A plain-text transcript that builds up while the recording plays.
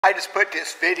I just put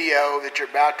this video that you're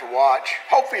about to watch,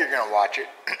 hopefully you're going to watch it,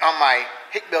 on my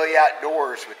Hickbilly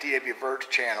Outdoors with D.W. Vert's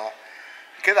channel,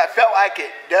 because I felt like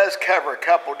it does cover a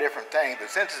couple different things.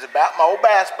 But since it's about my old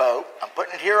bass boat, I'm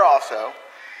putting it here also.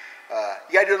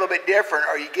 You got to do a little bit different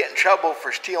or you get in trouble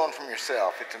for stealing from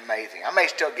yourself. It's amazing. I may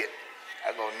still get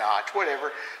a little notch,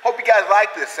 whatever. Hope you guys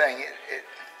like this thing.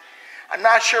 I'm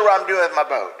not sure what I'm doing with my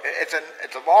boat. It's a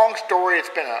long story.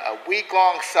 It's been a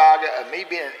week-long saga of me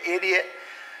being an idiot,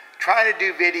 trying to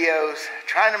do videos,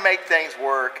 trying to make things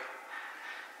work.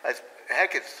 It's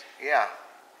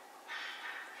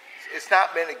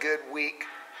not been a good week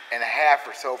and a half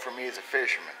or so for me as a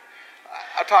fisherman.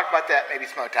 I'll talk about that maybe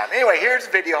some other time. Anyway, here's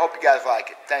the video. Hope you guys like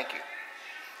it. Thank you.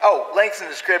 Oh, links in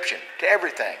the description to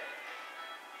everything.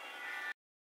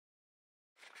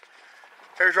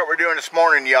 Here's what we're doing this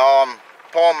morning, y'all. I'm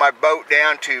pulling my boat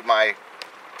down to my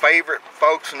favorite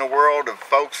folks in the world of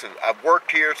folks that I've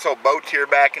worked here, sold boats here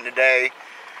back in the day,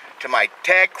 to my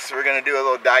techs. We're going to do a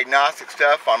little diagnostic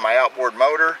stuff on my outboard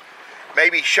motor.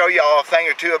 Maybe show y'all a thing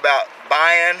or two about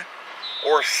buying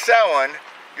or selling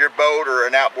your boat or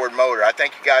an outboard motor. I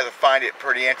think you guys will find it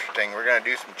pretty interesting. We're going to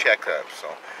do some checkups,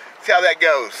 so see how that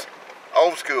goes.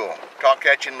 Old school. Talk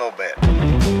at you in a little bit.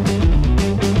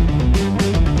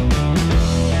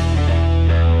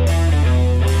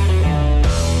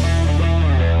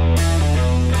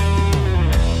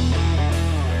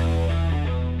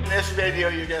 In this video,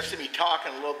 you're going to see me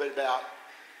talking a little bit about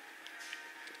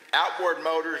outboard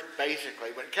motors.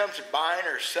 Basically, when it comes to buying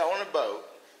or selling a boat,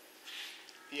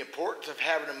 the importance of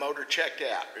having a motor checked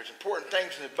out. There's important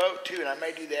things in the boat too, and I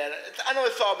may do that. I know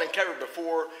it's all been covered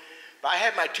before, but I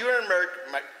have my 200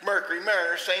 Mercury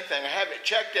Mariner, same thing. I have it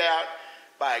checked out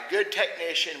by a good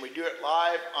technician. We do it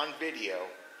live on video.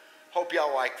 Hope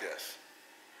y'all like this.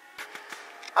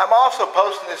 I'm also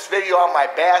posting this video on my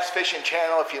bass fishing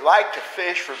channel. If you like to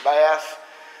fish for bass,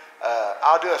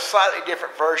 I'll do a slightly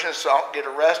different version so I don't get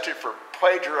arrested for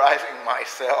plagiarizing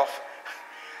myself.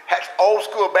 That's old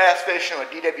school bass fishing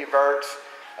with D.W. Vert's.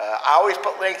 I always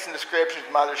put links in the description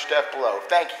to my other stuff below.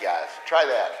 Thank you guys. Try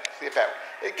that. See if that.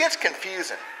 It gets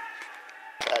confusing.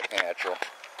 Act natural.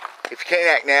 If you can't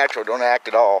act natural, don't act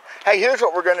at all. Hey, here's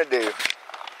what we're going to do.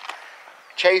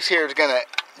 Chase here is going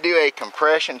to do a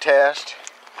compression test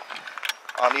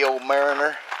on the old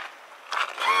Mariner.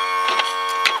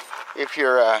 If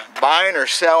you're buying or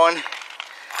selling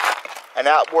an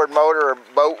outboard motor or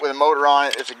boat with a motor on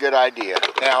it, it's a good idea.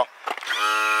 Now,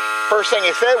 first thing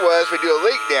they said was we do a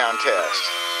leak down test.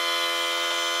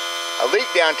 A leak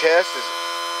down test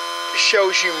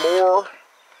shows you more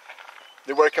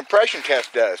than what a compression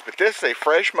test does. But this is a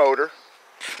fresh motor,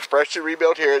 freshly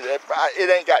rebuilt here. It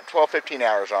ain't got 12-15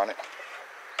 hours on it.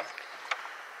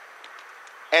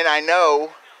 And I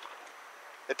know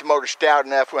that the motor's stout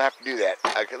enough, we don't have to do that.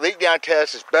 A leak down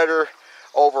test is better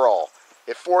overall.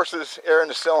 It forces air in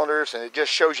the cylinders and it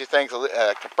just shows you things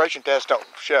compression tests don't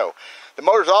show. The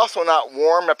motor's also not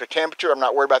warm up to temperature. I'm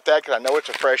not worried about that because I know it's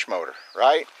a fresh motor,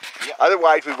 right? Yep.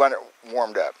 Otherwise, we run it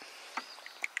warmed up.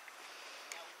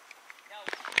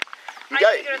 You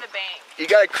got to go to the bank. You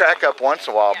got to crack up once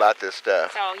in a while about this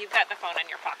stuff. So you've got the phone in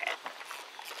your pocket.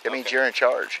 That means you're in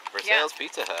charge. Versailles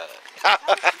Pizza Hut.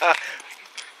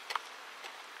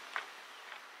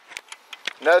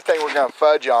 Another thing we're going to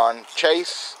fudge on,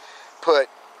 Chase put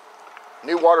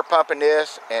new water pump in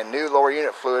this and new lower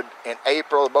unit fluid in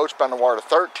April. The boat's been in the water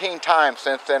 13 times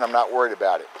since then. I'm not worried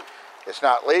about it. It's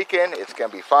not leaking. It's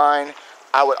going to be fine.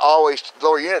 I would always,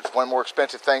 lower unit's one of the more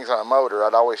expensive things on a motor.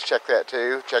 I'd always check that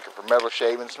too. Check it for metal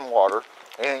shavings and water.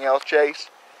 Anything else,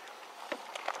 Chase?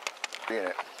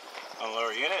 Unit. On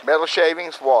lower unit? Metal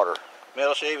shavings, water.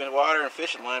 Metal shavings, water, and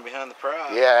fishing line behind the prow.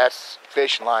 Yeah, that's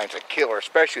fishing line's a killer,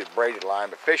 especially with braided line,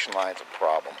 but fishing line's a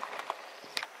problem.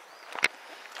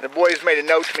 The boys made a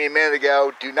note to me a minute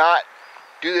ago, do not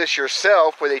do this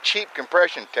yourself with a cheap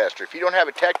compression tester. If you don't have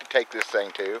a tech to take this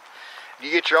thing to,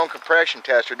 you get your own compression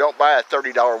tester. Don't buy a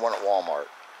 $30 one at Walmart.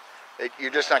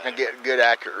 You're just not going to get good,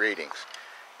 accurate readings.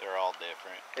 They're all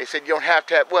different. They said you don't have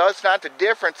to have, well, it's not the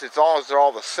difference as long as they're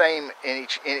all the same in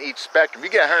each spectrum. You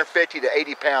get a 150 to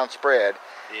 80 pound spread.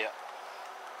 Yeah.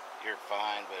 You're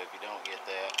fine, but if you don't get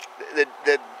that.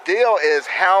 The deal is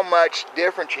how much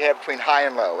difference you have between high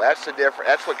and low. That's the difference.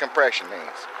 That's what compression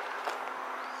means.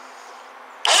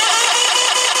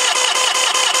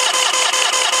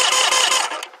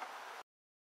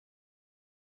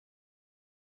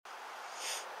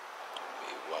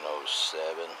 Be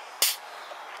 107.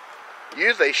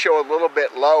 Usually they show a little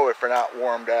bit low if they're not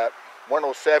warmed up.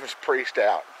 107 is pretty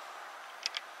stout.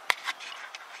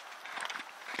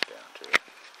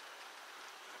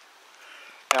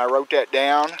 Now I wrote that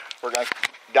down. We're going to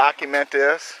document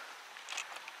this.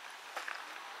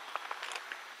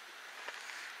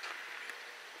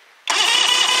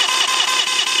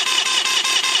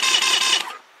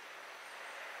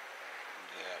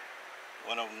 Yeah,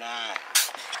 109.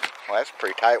 Well, that's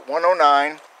pretty tight.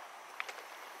 109.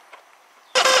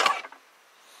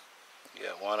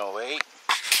 Yeah, 108.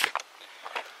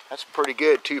 That's pretty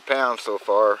good. 2 pounds so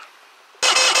far.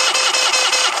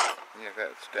 Yeah,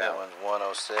 that's That down. one's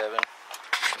 107.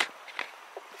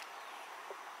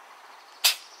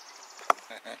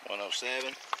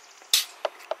 107.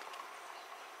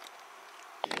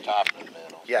 Top and the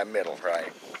middle. Yeah, middle,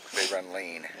 right. They run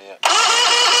lean. Yeah.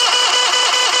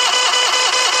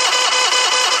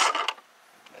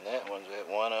 And that one's at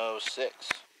 106.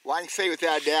 Well, I can say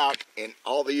without a doubt, in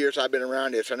all the years I've been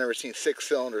around this, I've never seen 6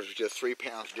 cylinders with just 3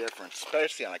 pounds difference,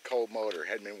 especially on a cold motor.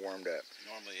 Hadn't been warmed up.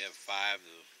 Normally you have 5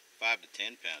 to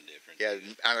 10 pound difference. Yeah,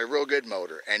 on a real good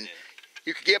motor. And yeah.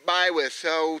 You could get by with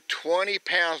 20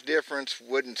 pounds difference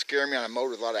wouldn't scare me on a motor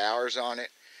with a lot of hours on it.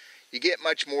 You get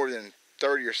much more than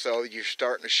 30 or so, you're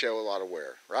starting to show a lot of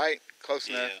wear, right? Close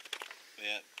enough?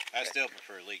 Yeah. I still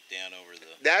prefer leak down over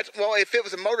the... Well, if it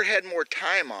was a motor had more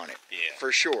time on it, yeah,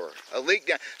 for sure. A leak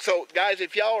down. So, guys,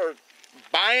 if y'all are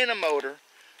buying a motor,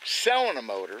 selling a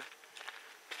motor,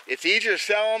 it's easier to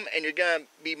sell them, and you're going to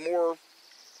be more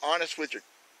honest with your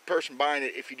person buying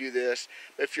it if you do this.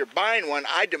 But if you're buying one,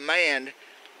 I demand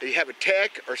that you have a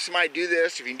tech or somebody do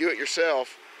this. If you can do it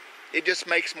yourself, it just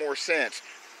makes more sense.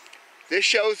 This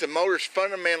shows the motor's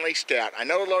fundamentally stout. I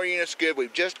know the lower unit's good. We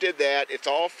just did that. It's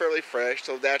all fairly fresh,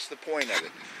 so that's the point of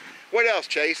it. What else,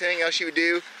 Chase? Anything else you would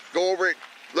do? Go over it.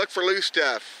 Look for loose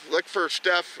stuff. Look for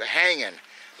stuff hanging.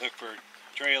 Look for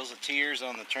trails of tears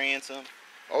on the transom.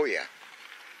 Oh, yeah.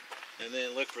 And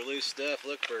then look for loose stuff.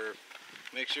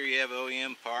 Make sure you have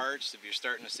OEM parts. If you're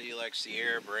starting to see like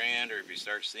Sierra brand, or if you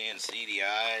start seeing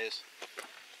CDIs,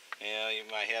 you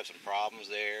might have some problems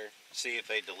there. See if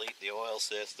they delete the oil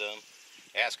system.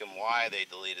 Ask them why they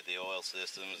deleted the oil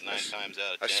systems. 9 times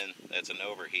out of 10, that's an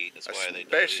overheat. That's why they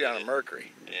deleted it. Especially on a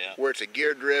Mercury. Yeah. Where it's a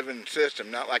gear-driven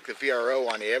system, not like the VRO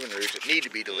on the Evinrudes that need to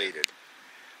be deleted.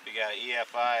 You got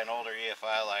EFI, an older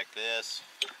EFI like this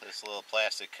little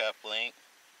plastic cup link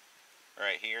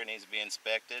right here needs to be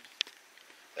inspected.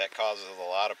 That causes a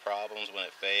lot of problems when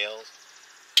it fails.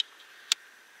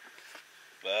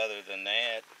 But other than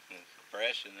that,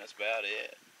 compression, that's about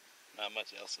it. Not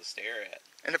much else to stare at.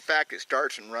 And the fact it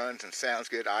starts and runs and sounds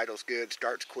good, idles good,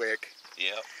 starts quick.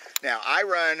 Yep. Now, I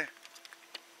run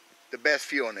the best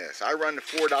fuel in this. I run the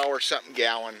 $4 something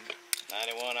gallon.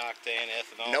 91 octane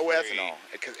ethanol. No free. ethanol.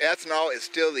 Because ethanol is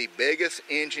still the biggest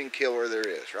engine killer there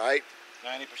is, right?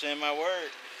 90% of my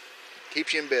work.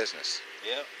 Keeps you in business.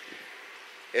 Yep.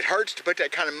 It hurts to put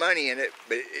that kind of money in it,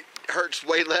 but it hurts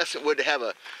way less than it would to have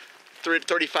a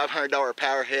 $3,500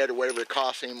 power head or whatever it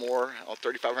costs anymore. On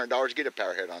 $3,500 to get a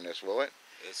power head on this, will it?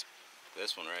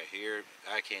 This one right here,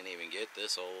 I can't even get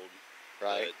this old.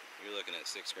 Right. But you're looking at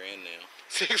 $6 grand now.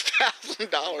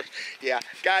 $6,000. Yeah,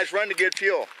 guys, run the good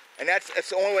fuel, and that's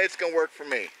the only way it's gonna work for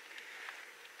me.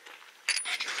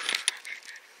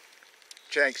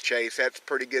 Thanks, Chase. That's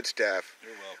pretty good stuff.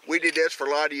 You're welcome. We did this for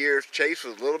a lot of years. Chase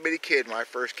was a little bitty kid when I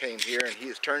first came here, and he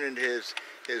has turned into his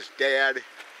dad,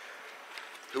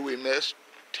 who we missed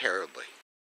terribly.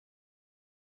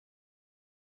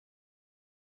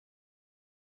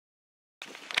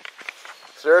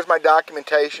 So there's my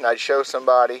documentation. I'd show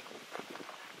somebody.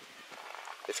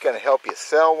 It's going to help you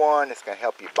sell one. It's going to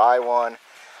help you buy one.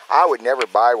 I would never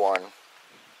buy one.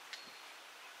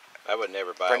 I would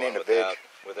never buy For an one individual.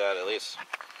 without at least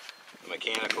a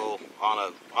mechanical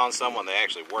on someone that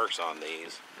actually works on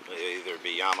these. Either it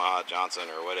be Yamaha, Johnson,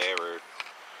 or whatever.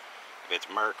 If it's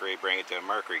Mercury, bring it to a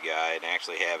Mercury guy and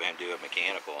actually have him do a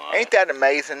mechanical on Ain't it. that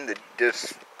amazing? That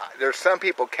there's some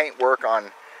people can't work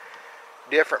on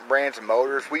different brands of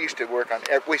motors. We still work on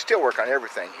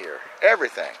everything here.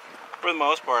 Everything. For the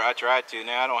most part, I try to.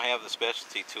 Now I don't have the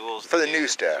specialty tools For the new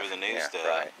stuff. For the new Yeah, stuff,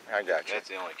 right. I got you. That's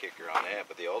the only kicker on that.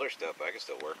 But the older stuff, I can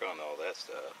still work on all that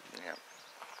stuff. Yeah.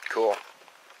 Cool.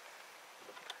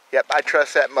 Yep, I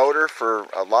trust that motor for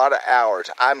a lot of hours.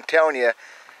 I'm telling you,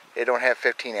 it don't have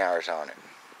 15 hours on it,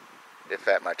 if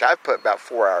that much. I've put about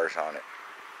 4 hours on it,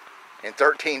 and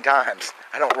 13 times.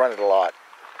 I don't run it a lot.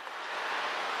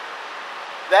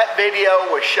 That video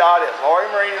was shot at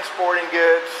Laurie Marine and Sporting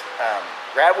Goods,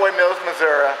 Gravois Mills,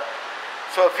 Missouri.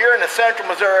 So if you're in the central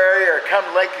Missouri area or come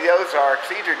to Lake of the Ozarks,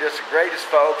 these are just the greatest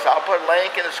folks. I'll put a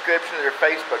link in the description to their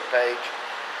Facebook page.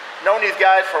 Known these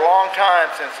guys for a long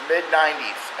time, since the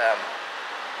mid-90s.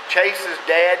 Chase's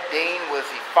dad, Dean, was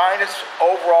the finest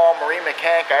overall marine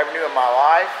mechanic I ever knew in my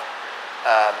life.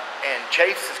 and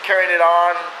Chase is carrying it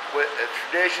on with a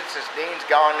tradition since Dean's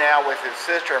gone now with his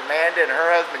sister Amanda and her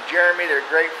husband Jeremy. They're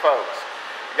great folks.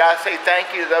 I gotta say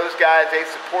thank you to those guys. They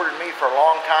supported me for a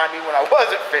long time, even when I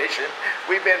wasn't fishing.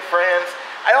 We've been friends.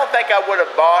 I don't think I would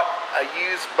have bought a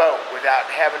used boat without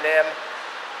having them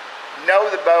know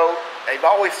the boat. They've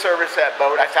always serviced that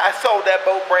boat. I sold that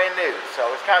boat brand new, so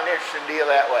it's kind of an interesting deal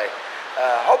that way.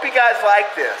 Hope you guys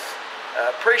like this.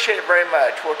 Appreciate it very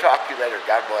much. We'll talk to you later.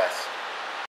 God bless.